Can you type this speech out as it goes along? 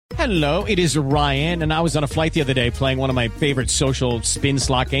Hello, it is Ryan, and I was on a flight the other day playing one of my favorite social spin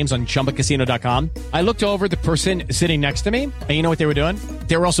slot games on ChumbaCasino.com. I looked over at the person sitting next to me, and you know what they were doing?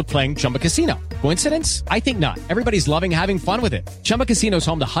 They were also playing Chumba Casino. Coincidence? I think not. Everybody's loving having fun with it. Chumba Casino is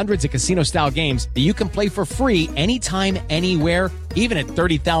home to hundreds of casino-style games that you can play for free anytime, anywhere, even at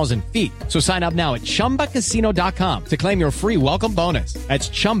 30,000 feet. So sign up now at ChumbaCasino.com to claim your free welcome bonus. That's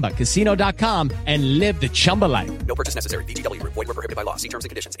ChumbaCasino.com and live the Chumba life. No purchase necessary. VGW. Void where prohibited by law. See terms and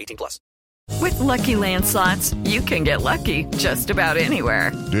conditions. 18+. With Lucky Land Slots, you can get lucky just about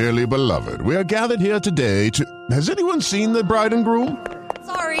anywhere. Dearly beloved, we are gathered here today to... Has anyone seen the bride and groom?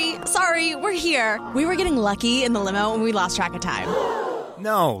 Sorry, we're here. We were getting lucky in the limo and we lost track of time.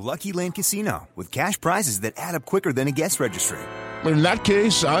 No, Lucky Land Casino, with cash prizes that add up quicker than a guest registry. In that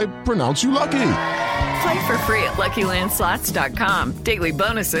case, I pronounce you lucky. Play for free at LuckyLandSlots.com. Daily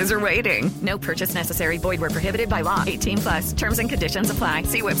bonuses are waiting. No purchase necessary. Void where prohibited by law. 18+. Terms and conditions apply.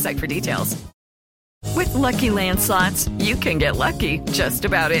 See website for details. With Lucky Land Slots, you can get lucky just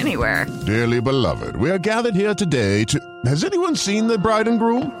about anywhere. Dearly beloved, we are gathered here today to... Has anyone seen the bride and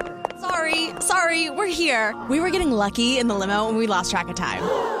groom? Sorry, we're here. We were getting lucky in the limo and we lost track of time.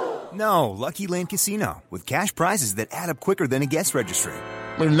 No, Lucky Land Casino, with cash prizes that add up quicker than a guest registry.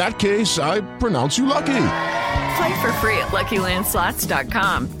 In that case, I pronounce you lucky. Play for free at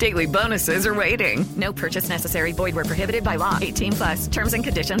LuckyLandSlots.com. Daily bonuses are waiting. No purchase necessary. Void where prohibited by law. 18+. Terms and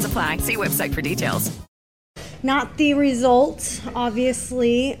conditions apply. See website for details. Not the result,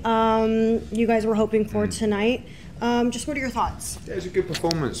 obviously, you guys were hoping for tonight. Just what are your thoughts? It was a good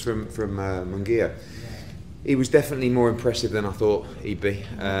performance from Munguia. He was definitely more impressive than I thought he'd be,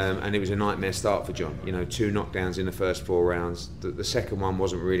 and it was a nightmare start for John. 2 knockdowns in the first 4 rounds. The second one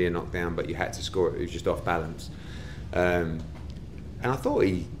wasn't really a knockdown, but you had to score it. It was just off balance. And I thought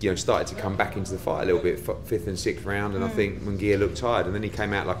he started to come back into the fight a little bit, 5th and 6th round, and I think Munguia looked tired, and then he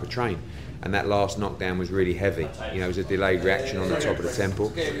came out like a train. And that last knockdown was really heavy. It was a delayed reaction on the top of the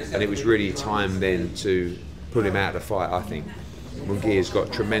temple, and it was really time then to pull him out of the fight, I think. Munguia's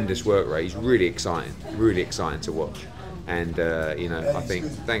got tremendous work rate. He's really exciting to watch. And, I think...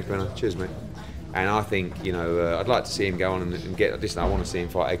 Thanks, Brenna. Cheers, mate. And I think, I'd like to see him go on and get... Listen, I want to see him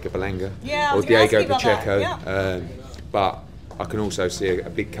fight Edgar Berlanga or Diego Pacheco. Yeah. But I can also see a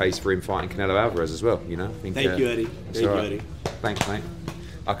big case for him fighting Canelo Alvarez as well, I think, Thank you, Eddie. Eddie. Thanks, mate.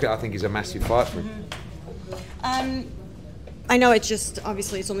 I think it's a massive fight for him. I know it's just,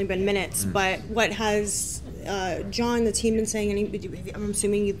 obviously it's only been minutes, but what has John, the team, been saying? I'm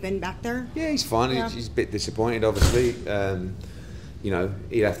assuming you've been back there? Yeah, he's fine. Yeah. He's a bit disappointed, obviously.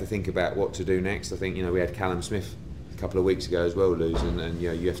 He'd have to think about what to do next. I think, we had Callum Smith a couple of weeks ago as well lose, and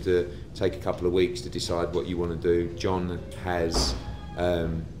you have to take a couple of weeks to decide what you want to do. John has,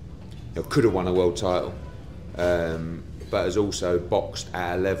 could have won a world title, but has also boxed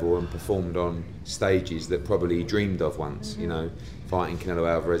at a level and performed on stages that probably he dreamed of once. Fighting Canelo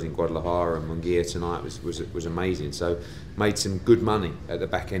Alvarez in Guadalajara and Munguia tonight was amazing. So made some good money at the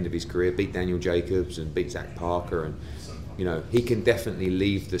back end of his career, beat Daniel Jacobs and beat Zach Parker, and he can definitely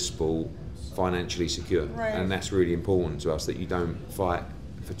leave the sport financially secure, right. And that's really important to us, that you don't fight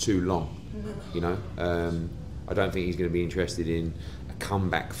for too long. I don't think he's going to be interested in a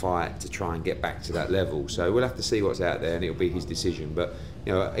comeback fight to try and get back to that level. So we'll have to see what's out there, and it'll be his decision. But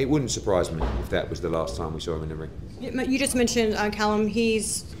it wouldn't surprise me if that was the last time we saw him in the ring. You just mentioned Callum.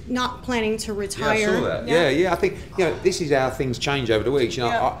 He's not planning to retire. Yeah, I saw that. Yeah. I think this is how things change over the weeks.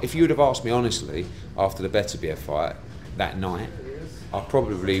 If you would have asked me honestly after the Beterbiev fight that night, I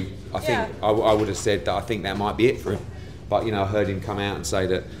would have said that I think that might be it for him. But I heard him come out and say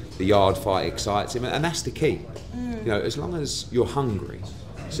that the yard fight excites him, and that's the key. As long as you're hungry,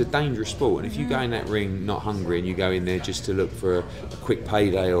 it's a dangerous sport, and if you go in that ring not hungry and you go in there just to look for a quick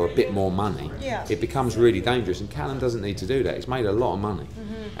payday or a bit more money, it becomes really dangerous. And Callum doesn't need to do that. He's made a lot of money,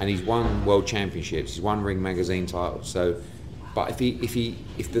 and he's won world championships. He's won Ring Magazine titles. So, but if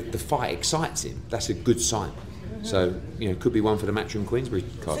the fight excites him, that's a good sign. So, could be one for the Matchroom Queensbury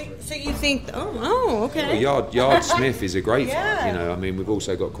card. So you think, okay. Well, Yard Smith is a great fight. We've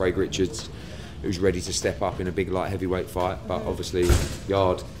also got Craig Richards, who's ready to step up in a big light heavyweight fight. But obviously,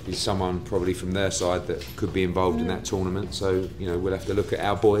 Yard is someone probably from their side that could be involved in that tournament. So, we'll have to look at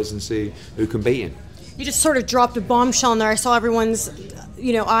our boys and see who can beat him. You just sort of dropped a bombshell in there. I saw everyone's,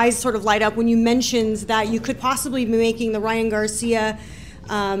 eyes sort of light up when you mentioned that you could possibly be making the Ryan Garcia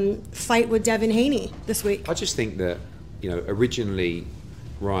fight with Devin Haney this week. I just think that, originally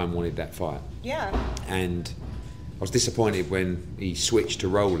Ryan wanted that fight. Yeah. And I was disappointed when he switched to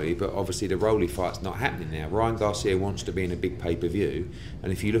Rowley, but obviously the Rowley fight's not happening now. Ryan Garcia wants to be in a big pay-per-view,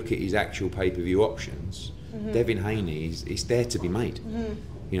 and if you look at his actual pay-per-view options, Devin Haney is there to be made.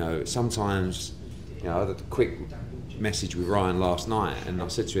 You know, sometimes, you know, I had a quick message with Ryan last night, and I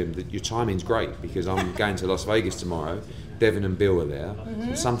said to him that your timing's great because I'm going to Las Vegas tomorrow. Devin and Bill are there,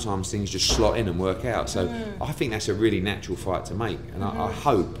 and sometimes things just slot in and work out. So I think that's a really natural fight to make, and I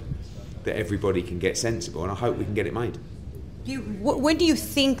hope that everybody can get sensible, and I hope we can get it made. When do you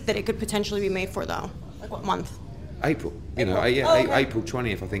think that it could potentially be made for, though? Like what month? April. April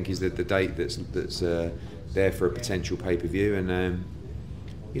 20th, I think, is the date that's there for a potential pay-per-view, and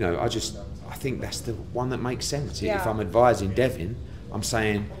you know, I think that's the one that makes sense. If I'm advising Devin, I'm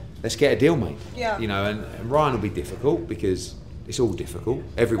saying let's get a deal made. You know, and Ryan will be difficult because it's all difficult.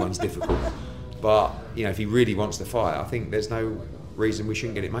 Everyone's difficult, but you know, if he really wants to fight, I think there's no reason we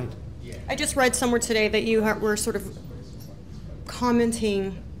shouldn't get it made. I just read somewhere today that you were sort of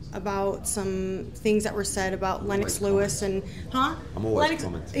commenting about some things that were said about Lennox Lewis and I'm always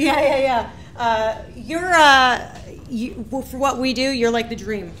commenting. Yeah. Well, for what we do, you're like the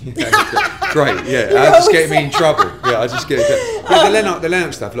dream. Great, yeah. I just get me in trouble. Yeah, I just get it. But the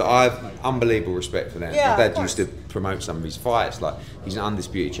Lennox stuff, look, I have unbelievable respect for Lennox. My dad used to promote some of his fights. Like, he's an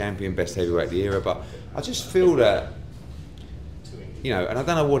undisputed champion, best heavyweight of the era. But I just feel that, you know, and I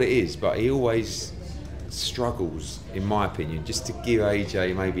don't know what it is, but he always struggles, in my opinion, just to give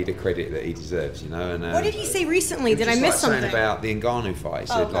AJ maybe the credit that he deserves, you know. And what did he say recently? Did I miss something? Saying about the Ngannou fight. He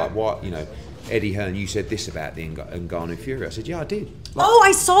said, like, what, you know, Eddie Hearn, you said this about the Ngannou Fury. I said, yeah, I did. Like,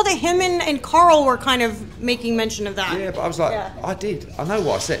 I saw that him and Carl were kind of making mention of that. Yeah, but I was like, I did. I know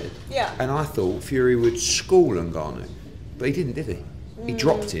what I said. Yeah. And I thought Fury would school Ngannou, but he didn't, did he? He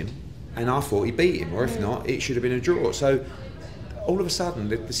dropped him, and I thought he beat him, or if not, it should have been a draw. So all of a sudden,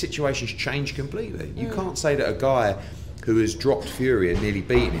 the situation's changed completely. You can't say that a guy who has dropped Fury and nearly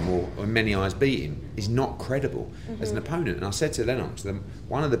beaten him, or in many eyes beat him, is not credible as an opponent. And I said to Lennox,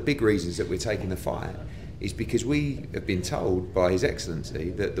 one of the big reasons that we're taking the fight is because we have been told by His Excellency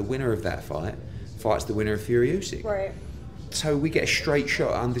that the winner of that fight fights the winner of Fury Usyk. Right. So we get a straight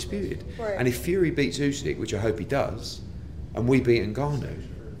shot at undisputed. Right. And if Fury beats Usyk, which I hope he does, and we beat Ngannou,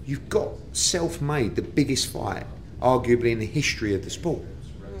 you've got self-made the biggest fight arguably in the history of the sport.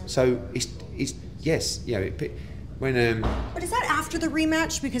 So it's yes, you know, when but is that after the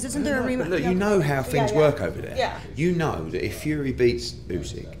rematch? Because isn't there a rematch? Look, you know how things work over there. Yeah. You know that if Fury beats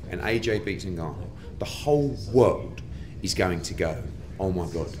Usyk and AJ beats Ngannou, the whole world is going to go, oh my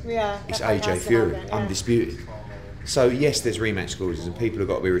God, it's AJ Fury, undisputed. So yes, there's rematch clauses and people have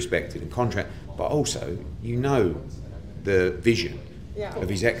got to be respected and contract, but also you know the vision of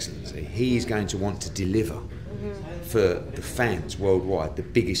His Excellency. He is going to want to deliver for the fans worldwide the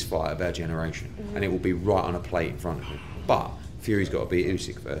biggest fight of our generation, and it will be right on a plate in front of him. But Fury's got to beat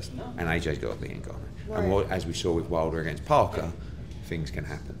Usyk first, and AJ's got to beat Ngannou. And as we saw with Wilder against Parker, things can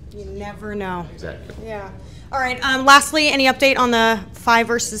happen. You never know. Exactly. Yeah. All right. Lastly, any update on the 5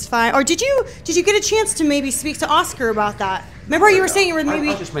 versus 5? Or did you get a chance to maybe speak to Oscar about that? Remember you were saying you were maybe.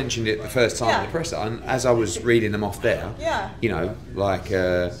 I just mentioned it the first time in the presser, and as I was reading them off there, you know, like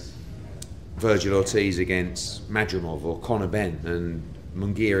Virgil Ortiz against Madrimov, or Conor Benn, and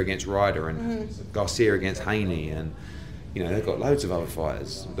Munguia against Ryder, and Garcia against Haney, and you know, they've got loads of other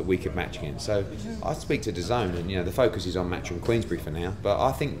fighters that we could match against. So I speak to DAZN, and you know, the focus is on Matchroom Queensbury for now, but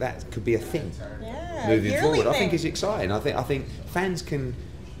I think that could be a thing moving forward. I think it's exciting. I think fans can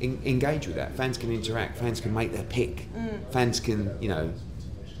engage with that. Fans can interact. Fans can make their pick. Fans can, you know,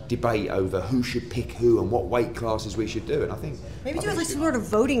 debate over who should pick who and what weight classes we should do. And I think maybe do like some sort of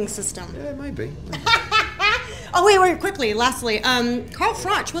voting system. Yeah, maybe. Oh wait, quickly. Lastly, Carl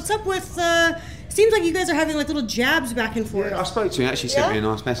Froch, what's up with? Seems like you guys are having like little jabs back and forth. Yeah, I spoke to him. Actually, sent me a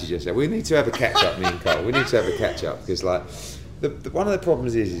nice message yesterday. We need to have a catch up, me and Carl. We need to have a catch up because, like, one of the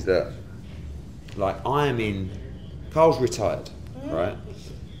problems is that, like, Carl's retired, right?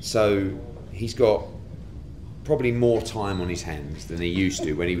 So he's got probably more time on his hands than he used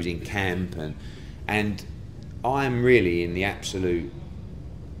to when he was in camp, and I'm really in the absolute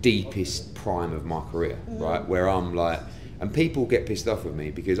deepest prime of my career, right? Where I'm like, and people get pissed off with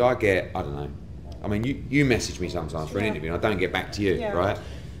me because I don't know. I mean, you message me sometimes for an interview and I don't get back to you, right?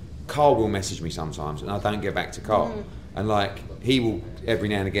 Carl will message me sometimes and I don't get back to Carl. And like, he will every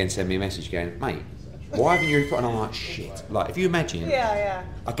now and again send me a message going, mate, why haven't you replied? And I'm like, shit. Like, if you imagine,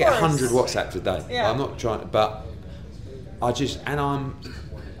 I get 100 WhatsApps a day. I'm not trying to, but I'm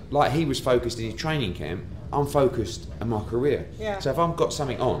like, he was focused in his training camp. I'm focused on my career. So if I've got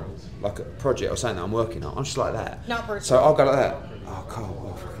something on, like a project or something that I'm working on, I'm just like that. Not personal. So I'll go like that. Oh,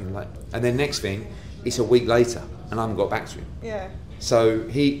 Carl, fucking late. And then next thing, it's a week later, and I haven't got back to him. So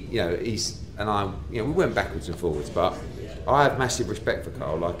he, you know, we went backwards and forwards, but I have massive respect for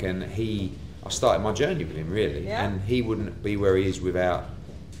Carl. Like, and I started my journey with him really, and he wouldn't be where he is without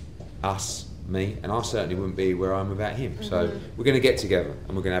me, and I certainly wouldn't be where I am without him. So we're going to get together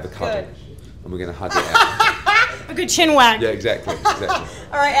and we're going to have a cuddle and we're going to hug it out. A good chin wag. Yeah, exactly.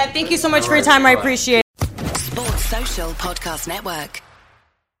 All right, Ed, thank you so much for your time. I appreciate it. Sports Social Podcast Network.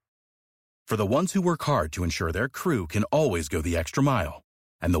 For the ones who work hard to ensure their crew can always go the extra mile,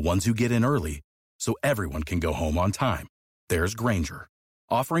 and the ones who get in early so everyone can go home on time, there's Grainger,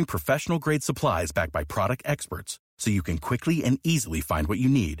 offering professional-grade supplies backed by product experts so you can quickly and easily find what you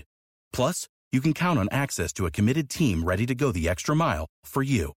need. Plus, you can count on access to a committed team ready to go the extra mile for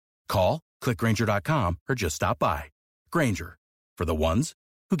you. Call, click Grainger.com, or just stop by. Grainger, for the ones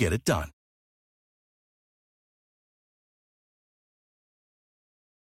who get it done.